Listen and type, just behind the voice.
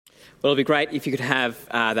Well, it'd be great if you could have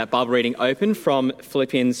that Bible reading open from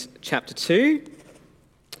Philippians chapter 2,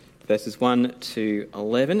 verses 1 to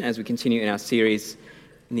 11, as we continue in our series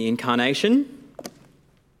in the Incarnation.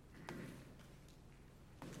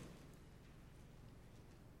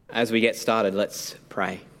 As we get started, let's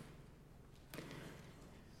pray.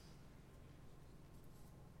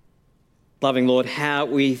 Loving Lord, how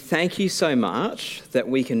we thank you so much that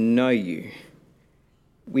we can know you.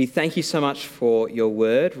 We thank you so much for your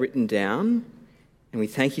word written down, and we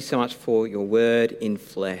thank you so much for your word in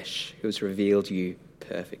flesh who has revealed you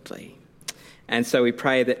perfectly. And so we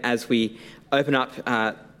pray that as we open up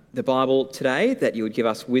the Bible today, that you would give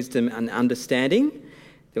us wisdom and understanding,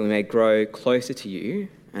 that we may grow closer to you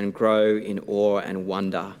and grow in awe and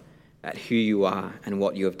wonder at who you are and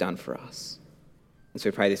what you have done for us. And so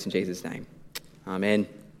we pray this in Jesus' name. Amen.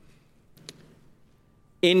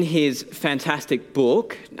 In his fantastic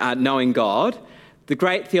book, Knowing God, the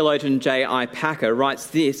great theologian J.I. Packer writes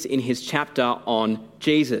this in his chapter on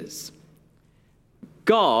Jesus.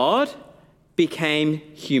 God became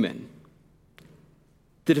human.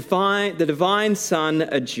 The divine Son,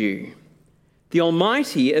 a Jew. The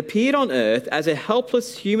Almighty appeared on earth as a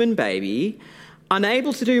helpless human baby,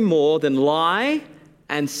 unable to do more than lie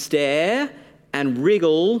and stare and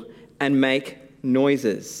wriggle and make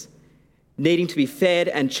noises, needing to be fed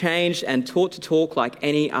and changed and taught to talk like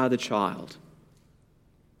any other child.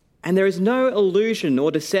 And there is no illusion or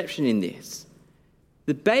deception in this.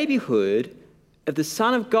 The babyhood of the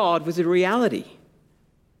Son of God was a reality.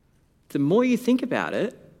 The more you think about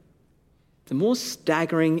it, the more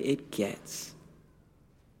staggering it gets.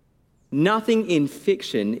 Nothing in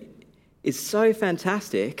fiction is so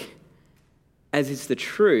fantastic as is the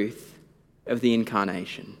truth of the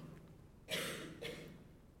Incarnation.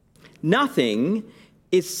 Nothing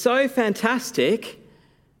is so fantastic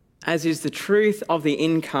as is the truth of the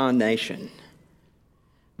Incarnation.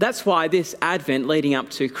 That's why this Advent leading up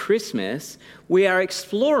to Christmas, we are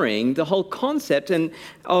exploring the whole concept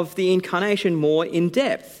of the Incarnation more in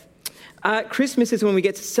depth. Christmas is when we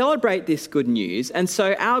get to celebrate this good news, and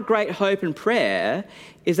so our great hope and prayer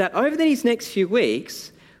is that over these next few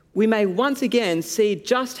weeks, we may once again see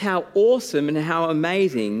just how awesome and how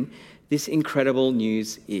amazing this incredible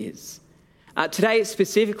news is. Today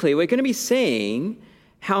specifically, we're going to be seeing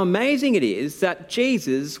how amazing it is that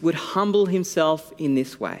Jesus would humble himself in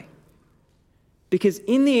this way. Because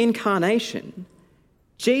in the Incarnation,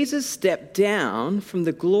 Jesus stepped down from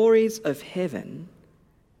the glories of heaven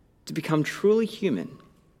to become truly human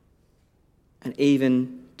and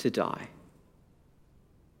even to die.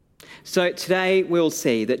 So today we'll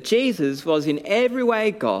see that Jesus was in every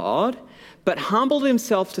way God, but humbled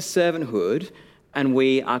himself to servanthood, and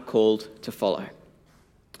we are called to follow.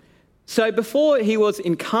 So before he was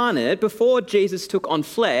incarnate, before Jesus took on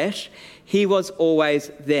flesh, he was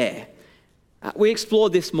always there. We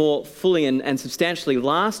explored this more fully and substantially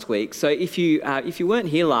last week. So if you weren't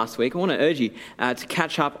here last week, I want to urge you to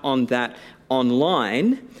catch up on that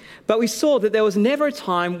online. But we saw that there was never a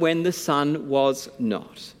time when the Son was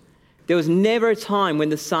not. There was never a time when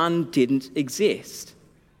the Son didn't exist.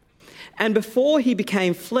 And before he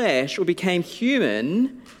became flesh or became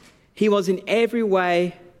human, he was in every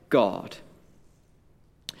way God.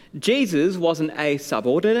 Jesus wasn't a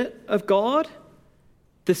subordinate of God.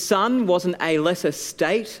 The Son wasn't a lesser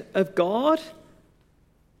state of God.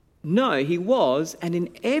 No, he was, and in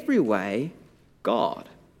every way, God.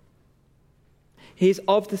 He's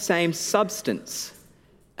of the same substance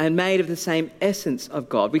and made of the same essence of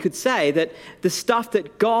God. We could say that the stuff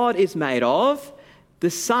that God is made of,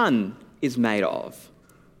 the Son is made of.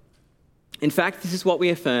 In fact, this is what we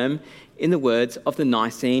affirm in the words of the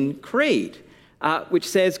Nicene Creed, which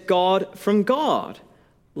says God from God,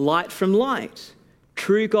 light from light,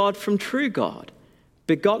 true God from true God,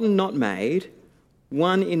 begotten not made,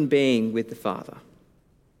 one in being with the Father.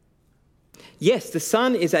 Yes, the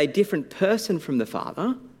Son is a different person from the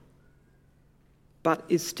Father, but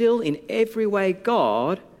is still in every way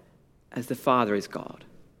God as the Father is God.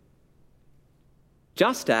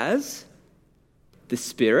 Just as the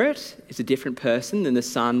Spirit is a different person than the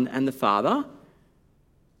Son and the Father,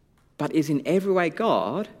 but is in every way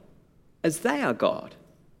God as they are God.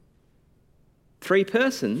 Three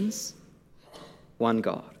persons, one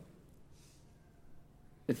God.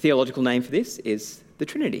 The theological name for this is the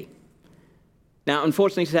Trinity. Now,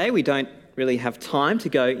 unfortunately today we don't really have time to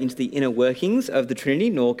go into the inner workings of the Trinity,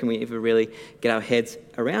 nor can we ever really get our heads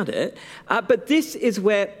around it. But this is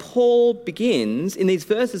where Paul begins in these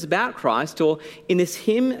verses about Christ, or in this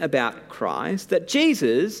hymn about Christ, that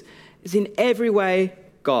Jesus is in every way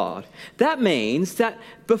God. That means that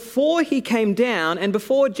before he came down and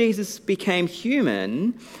before Jesus became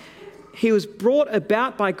human, he was brought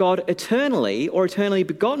about by God eternally or eternally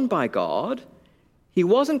begotten by God. He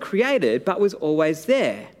wasn't created but was always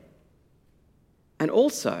there. And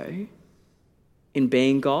also, in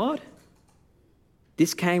being God,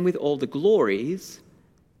 this came with all the glories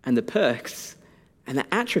and the perks and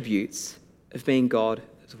the attributes of being God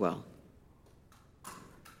as well.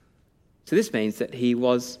 So this means that he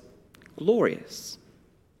was glorious.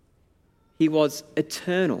 He was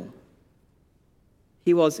eternal.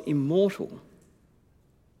 He was immortal.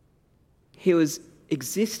 He was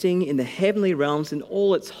existing in the heavenly realms in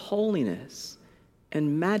all its holiness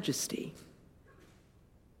and majesty.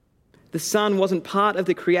 The Son wasn't part of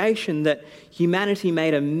the creation that humanity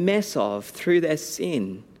made a mess of through their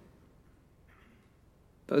sin,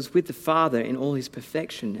 but was with the Father in all his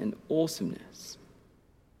perfection and awesomeness.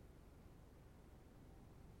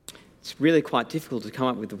 It's really quite difficult to come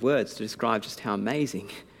up with the words to describe just how amazing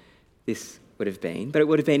this would have been, but it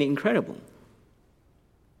would have been incredible.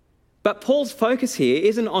 But Paul's focus here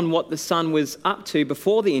isn't on what the Son was up to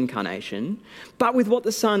before the incarnation, but with what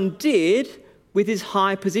the Son did with his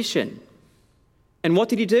high position. And what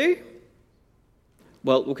did he do?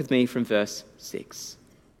 Well, look with me from verse 6.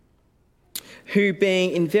 Who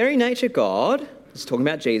being in very nature God, it's talking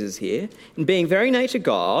about Jesus here, in being very nature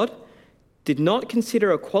God, did not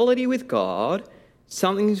consider equality with God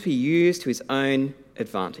something to be used to his own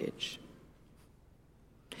advantage.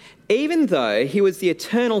 Even though he was the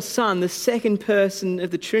eternal Son, the second person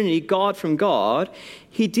of the Trinity, God from God,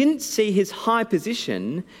 he didn't see his high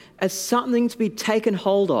position as something to be taken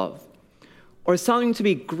hold of, or as something to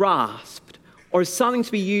be grasped, or as something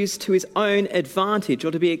to be used to his own advantage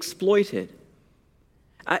or to be exploited.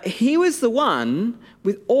 He was the one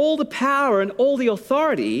with all the power and all the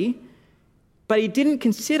authority, but he didn't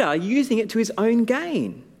consider using it to his own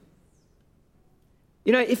gain.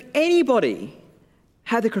 You know, if anybody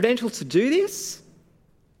had the credentials to do this,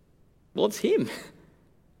 well, it's him.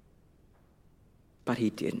 But he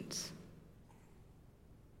didn't.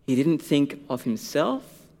 He didn't think of himself.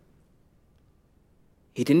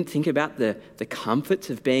 He didn't think about the comforts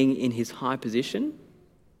of being in his high position.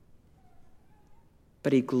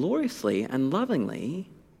 But he gloriously and lovingly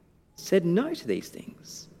said no to these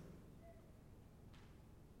things.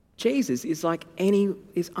 Jesus is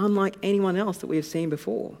unlike anyone else that we have seen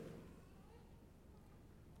before.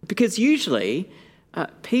 Because usually,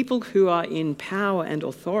 people who are in power and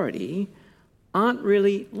authority aren't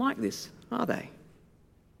really like this, are they?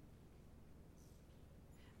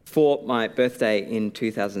 For my birthday in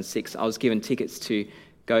 2006, I was given tickets to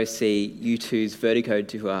go see U2's Vertigo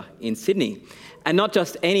tour in Sydney. And not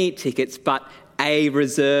just any tickets, but A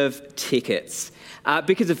Reserve tickets.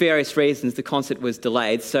 Because of various reasons, the concert was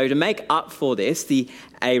delayed. So to make up for this, the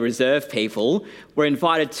A Reserve people were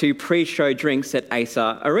invited to pre-show drinks at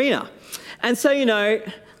Acer Arena. And so, I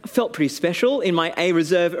felt pretty special in my A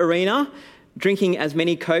Reserve arena, drinking as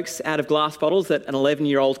many Cokes out of glass bottles that an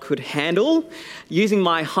 11-year-old could handle, using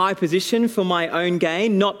my high position for my own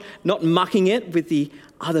gain, not mucking it with the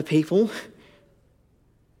other people.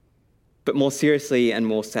 But more seriously and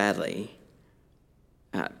more sadly,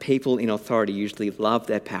 people in authority usually love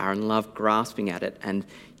their power and love grasping at it and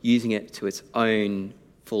using it to its own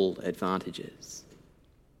full advantages.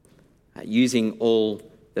 Using all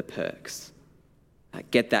the perks.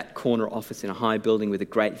 Get that corner office in a high building with a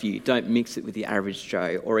great view. Don't mix it with the average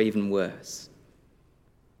Joe, or even worse.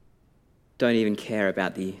 Don't even care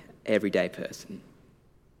about the everyday person,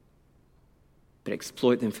 but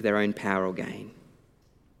exploit them for their own power or gain.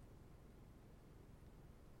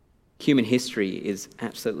 Human history is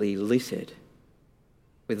absolutely littered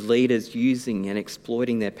with leaders using and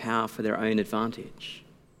exploiting their power for their own advantage.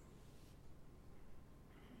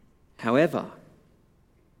 However,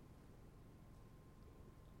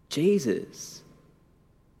 Jesus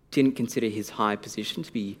didn't consider his high position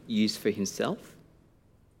to be used for himself.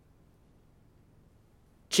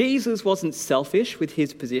 Jesus wasn't selfish with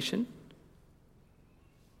his position.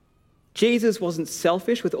 Jesus wasn't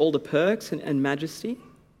selfish with all the perks and majesty.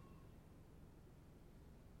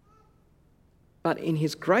 But in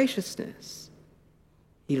his graciousness,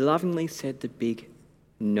 he lovingly said the big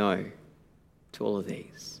no to all of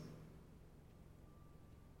these.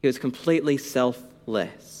 He was completely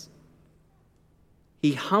selfless.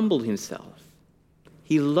 He humbled himself.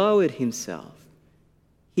 He lowered himself.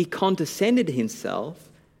 He condescended himself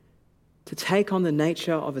to take on the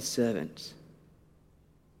nature of a servant.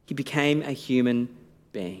 He became a human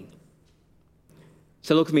being.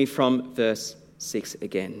 So look at me from verse 6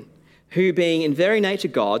 again. who, being in very nature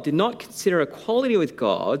God, did not consider equality with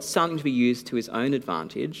God something to be used to his own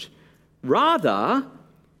advantage. Rather,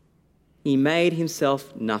 he made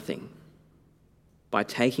himself nothing by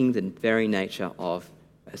taking the very nature of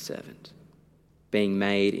a servant, being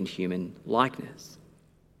made in human likeness.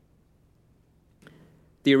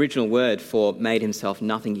 The original word for made himself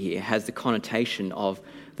nothing here has the connotation of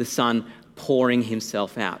the Son pouring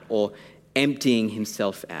himself out or emptying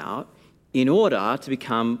himself out in order to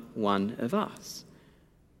become one of us.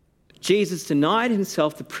 Jesus denied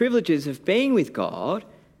himself the privileges of being with God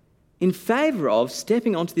in favour of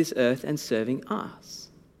stepping onto this earth and serving us.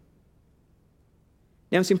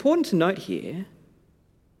 Now, it's important to note here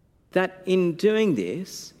that in doing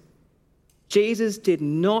this, Jesus did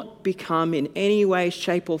not become in any way,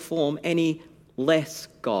 shape or form any less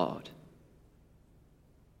God.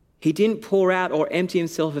 He didn't pour out or empty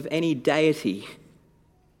himself of any deity,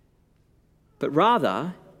 but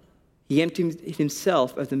rather he emptied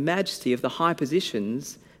himself of the majesty of the high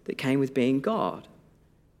positions that came with being God.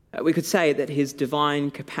 We could say that his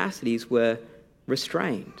divine capacities were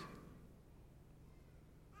restrained.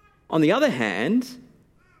 On the other hand,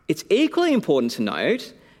 it's equally important to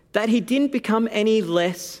note that he didn't become any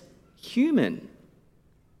less human.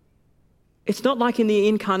 It's not like in the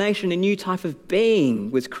incarnation a new type of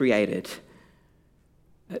being was created.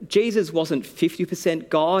 Jesus wasn't 50%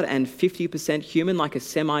 God and 50% human like a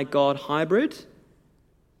semi-God hybrid.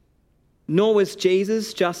 Nor was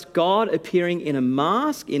Jesus just God appearing in a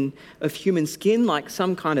mask of human skin like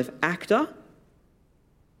some kind of actor.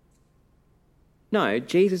 No,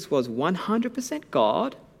 Jesus was 100%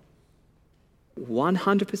 God,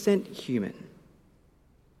 100% human,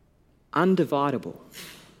 undividable.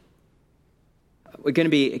 We're going to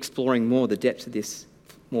be exploring more the depths of this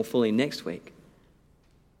more fully next week.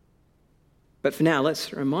 But for now,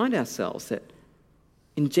 let's remind ourselves that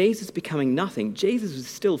in Jesus becoming nothing, Jesus was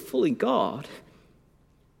still fully God.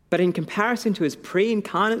 But in comparison to his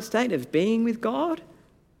pre-incarnate state of being with God,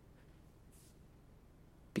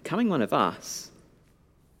 becoming one of us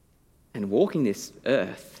and walking this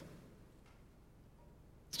earth,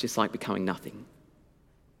 it's just like becoming nothing.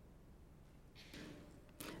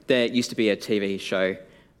 There used to be a TV show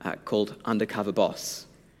called Undercover Boss.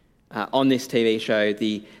 On this TV show,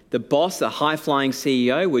 the boss, a high-flying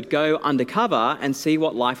CEO, would go undercover and see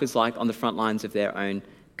what life was like on the front lines of their own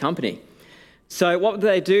company. So what would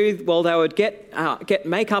they do? Well, they would get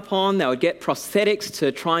makeup on, they would get prosthetics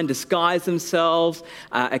to try and disguise themselves.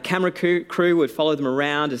 A camera crew would follow them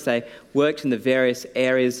around as they worked in the various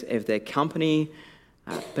areas of their company.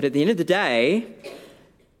 But at the end of the day,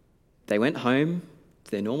 they went home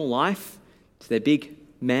to their normal life, to their big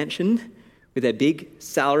mansion with their big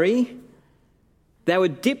salary. They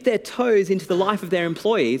would dip their toes into the life of their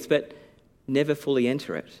employees, but never fully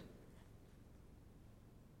enter it.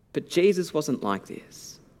 But Jesus wasn't like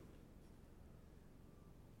this.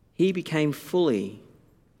 He became fully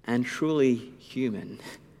and truly human.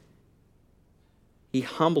 He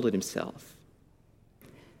humbled himself.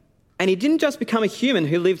 And he didn't just become a human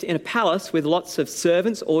who lived in a palace with lots of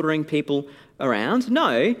servants ordering people around.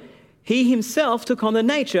 No, he himself took on the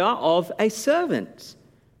nature of a servant.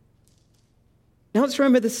 Now let's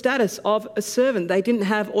remember the status of a servant. They didn't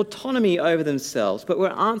have autonomy over themselves, but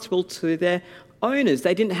were answerable to their owners.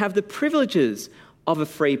 They didn't have the privileges of a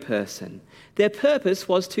free person. Their purpose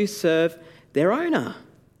was to serve their owner.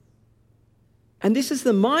 And this is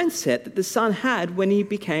the mindset that the Son had when he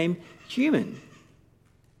became human.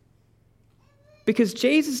 Because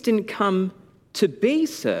Jesus didn't come to be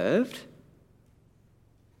served,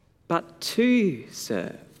 but to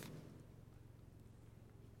serve.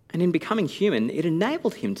 And in becoming human, it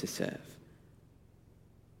enabled him to serve.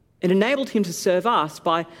 It enabled him to serve us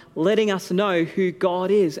by letting us know who God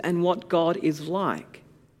is and what God is like.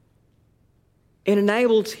 It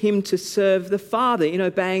enabled him to serve the Father in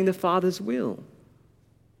obeying the Father's will.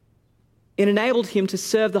 It enabled him to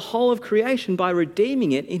serve the whole of creation by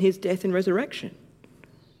redeeming it in his death and resurrection.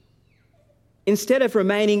 Instead of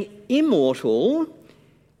remaining immortal,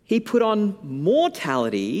 he put on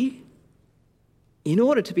mortality in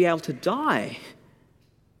order to be able to die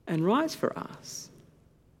and rise for us.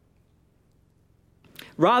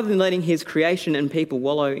 Rather than letting his creation and people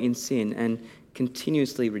wallow in sin and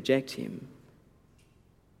continuously reject him,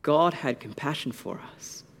 God had compassion for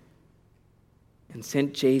us and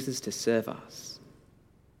sent Jesus to serve us.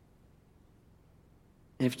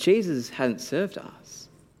 And if Jesus hadn't served us,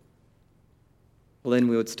 well, then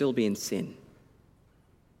we would still be in sin.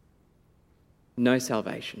 No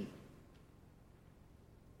salvation.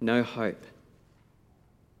 No hope.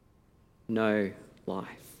 No life.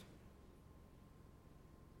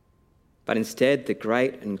 But instead, the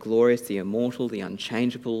great and glorious, the immortal, the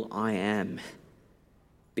unchangeable I Am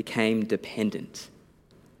became dependent,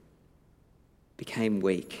 became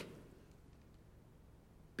weak,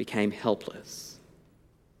 became helpless,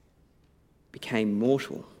 became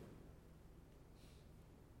mortal.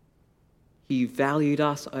 He valued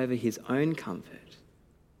us over his own comfort.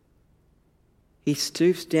 He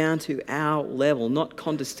stoops down to our level, not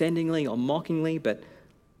condescendingly or mockingly, but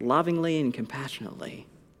lovingly and compassionately.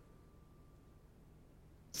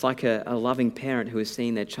 It's like a loving parent who has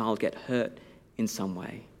seen their child get hurt in some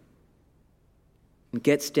way and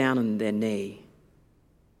gets down on their knee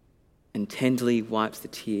and tenderly wipes the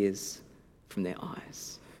tears from their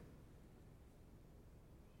eyes.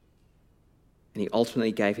 And he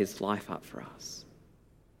ultimately gave his life up for us,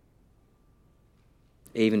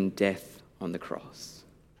 even death on the cross.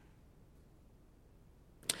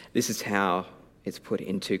 This is how it's put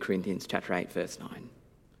in 2 Corinthians chapter 8, verse 9.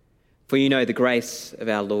 For you know the grace of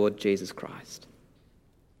our Lord Jesus Christ,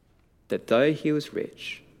 that though he was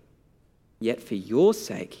rich, yet for your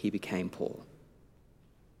sake he became poor,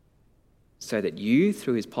 so that you,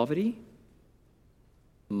 through his poverty,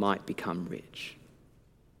 might become rich.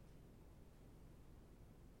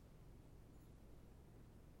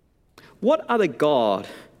 What other God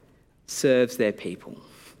serves their people?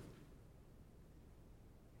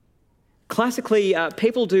 Classically,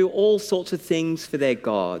 people do all sorts of things for their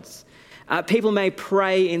gods. People may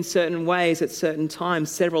pray in certain ways at certain times,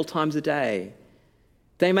 several times a day.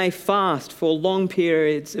 They may fast for long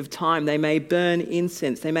periods of time. They may burn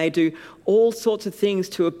incense. They may do all sorts of things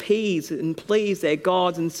to appease and please their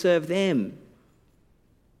gods and serve them.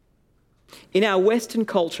 In our Western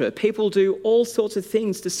culture, people do all sorts of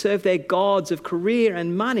things to serve their gods of career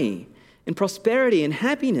and money and prosperity and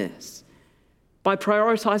happiness by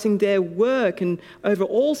prioritizing their work and over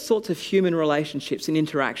all sorts of human relationships and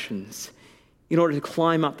interactions in order to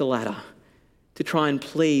climb up the ladder to try and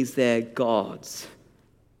please their gods.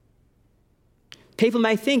 People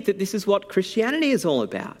may think that this is what Christianity is all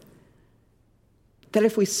about. That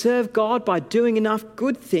if we serve God by doing enough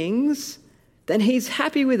good things, then he's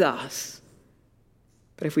happy with us.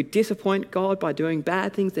 But if we disappoint God by doing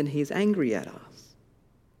bad things, then he's angry at us.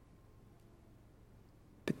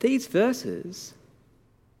 But these verses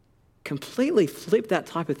completely flip that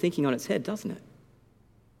type of thinking on its head, doesn't it?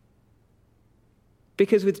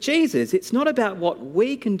 Because with Jesus, it's not about what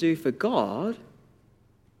we can do for God,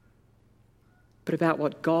 but about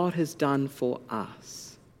what God has done for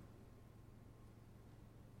us.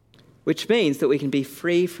 Which means that we can be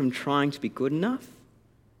free from trying to be good enough.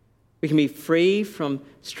 We can be free from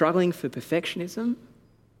struggling for perfectionism.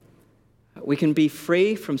 We can be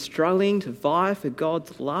free from struggling to vie for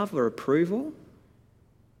God's love or approval.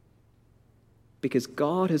 Because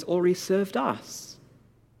God has already served us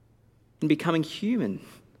in becoming human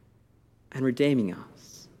and redeeming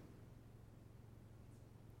us.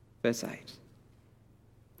 Verse 8.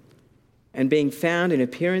 And being found in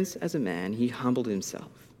appearance as a man, he humbled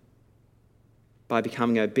himself by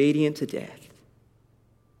becoming obedient to death,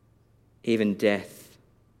 even death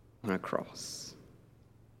on a cross,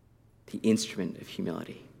 the instrument of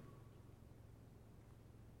humility.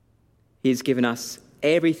 He has given us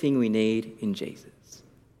everything we need in Jesus,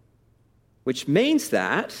 which means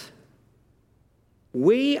that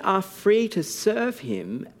we are free to serve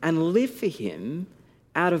him and live for him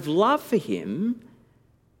out of love for him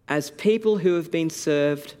as people who have been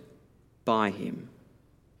served by him.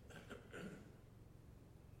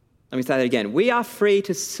 Let me say that again. We are free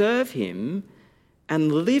to serve him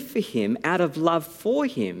and live for him out of love for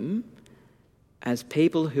him as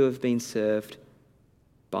people who have been served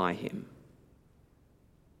by him.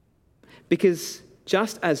 Because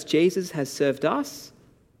just as Jesus has served us,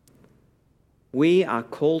 we are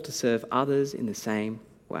called to serve others in the same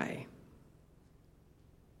way.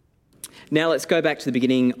 Now let's go back to the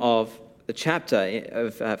beginning of the chapter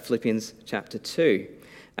of Philippians chapter 2.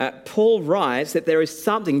 Paul writes that there is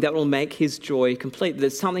something that will make his joy complete.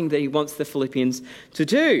 There's something that he wants the Philippians to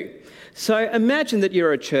do. So imagine that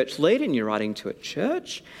you're a church leader and you're writing to a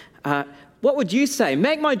church. What would you say?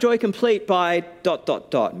 Make my joy complete by ...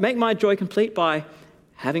 Make my joy complete by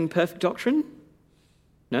having perfect doctrine?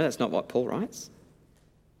 No, that's not what Paul writes.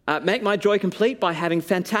 Make my joy complete by having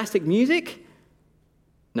fantastic music?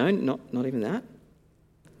 No, not even that.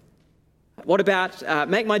 What about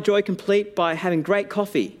make my joy complete by having great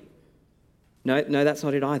coffee? No, that's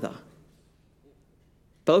not it either.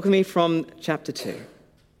 But look at me from chapter 2.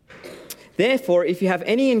 Therefore, if you have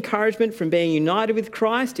any encouragement from being united with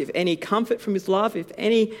Christ, if any comfort from his love, if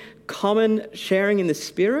any common sharing in the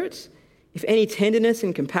Spirit, if any tenderness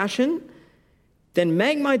and compassion, then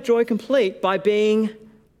make my joy complete by being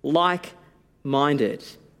like-minded,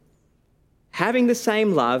 having the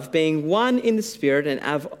same love, being one in the Spirit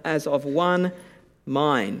and as of one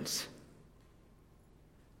mind.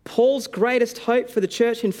 Paul's greatest hope for the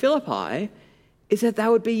church in Philippi is that they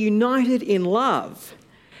would be united in love,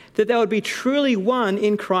 that they would be truly one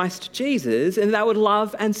in Christ Jesus, and they would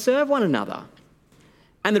love and serve one another.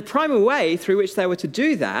 And the primary way through which they were to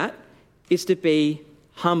do that is to be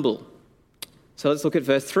humble. So let's look at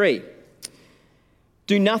verse 3.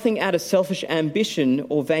 Do nothing out of selfish ambition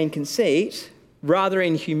or vain conceit, rather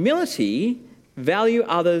in humility value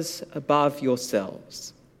others above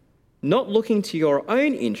yourselves, not looking to your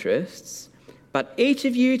own interests, but each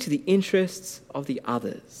of you to the interests of the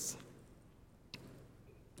others.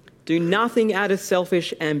 Do nothing out of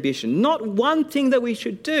selfish ambition. Not one thing that we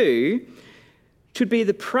should do should be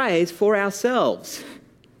the praise for ourselves.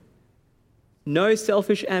 No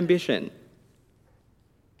selfish ambition.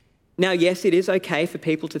 Now, yes, it is okay for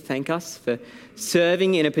people to thank us for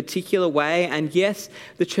serving in a particular way. And yes,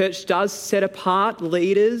 the church does set apart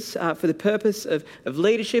leaders for the purpose of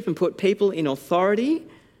leadership and put people in authority.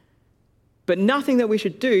 But nothing that we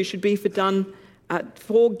should do should be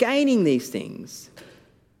for gaining these things.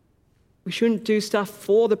 We shouldn't do stuff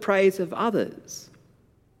for the praise of others.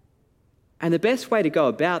 And the best way to go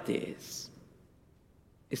about this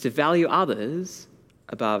is to value others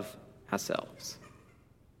above ourselves,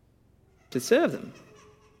 to serve them.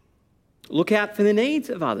 Look out for the needs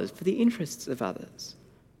of others, for the interests of others.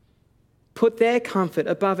 Put their comfort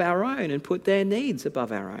above our own and put their needs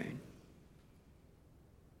above our own.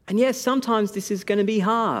 And yes, sometimes this is going to be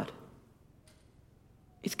hard.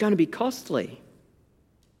 It's going to be costly.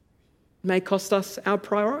 It may cost us our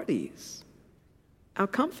priorities, our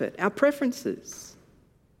comfort, our preferences.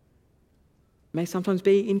 It may sometimes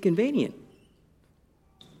be inconvenient.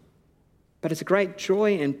 But it's a great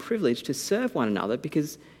joy and privilege to serve one another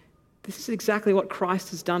because this is exactly what Christ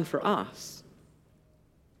has done for us.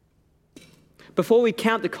 Before we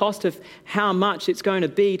count the cost of how much it's going to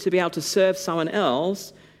be able to serve someone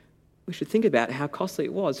else, we should think about how costly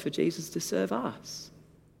it was for Jesus to serve us.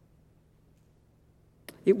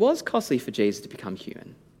 It was costly for Jesus to become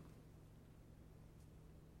human.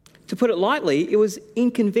 To put it lightly, it was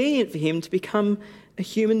inconvenient for him to become a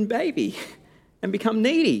human baby and become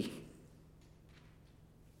needy.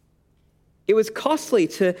 It was costly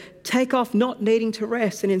to take off not needing to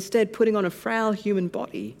rest and instead putting on a frail human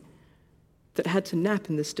body that had to nap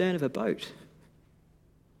in the stern of a boat.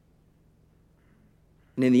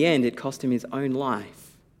 And in the end, it cost him his own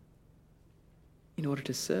life in order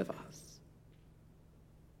to serve us.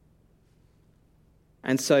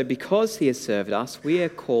 And so because he has served us, we are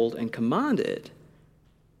called and commanded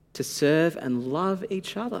to serve and love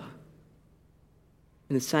each other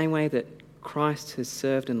in the same way that Christ has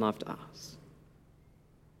served and loved us.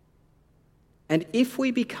 And if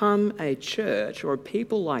we become a church or a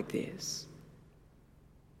people like this,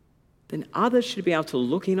 then others should be able to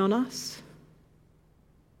look in on us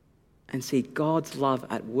and see God's love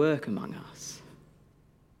at work among us.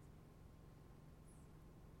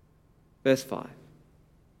 Verse 5.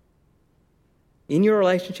 In your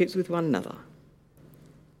relationships with one another,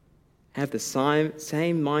 have the same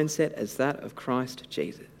mindset as that of Christ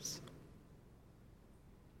Jesus,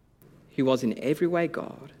 who was in every way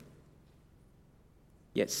God,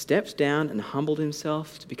 yet stepped down and humbled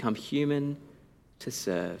himself to become human, to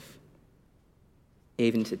serve,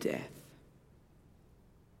 even to death.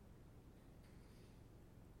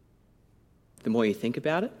 The more you think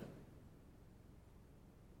about it,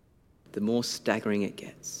 the more staggering it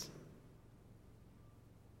gets.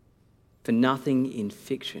 For nothing in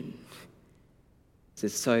fiction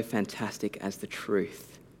is so fantastic as the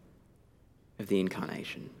truth of the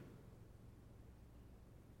incarnation.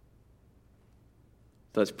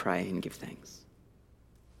 Let's pray and give thanks.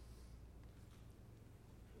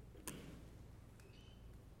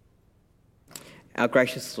 Our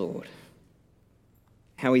gracious Lord,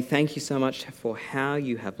 how we thank you so much for how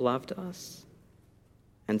you have loved us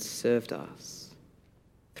and served us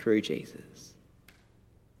through Jesus.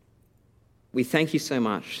 We thank you so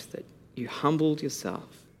much that you humbled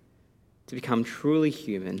yourself to become truly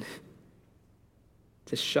human,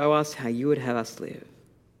 to show us how you would have us live,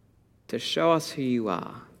 to show us who you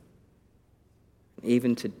are,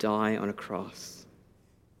 even to die on a cross,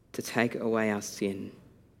 to take away our sin,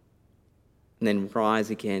 and then rise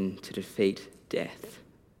again to defeat death.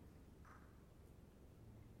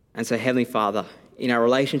 And so, Heavenly Father, in our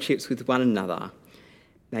relationships with one another,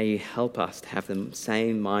 may you help us to have the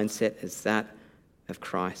same mindset as that of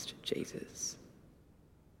Christ Jesus.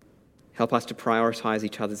 Help us to prioritize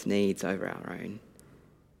each other's needs over our own,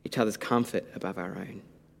 each other's comfort above our own,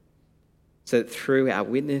 so that through our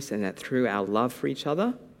witness and that through our love for each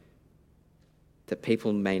other, that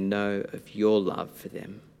people may know of your love for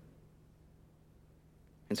them.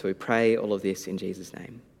 And so we pray all of this in Jesus'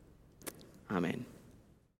 name. Amen.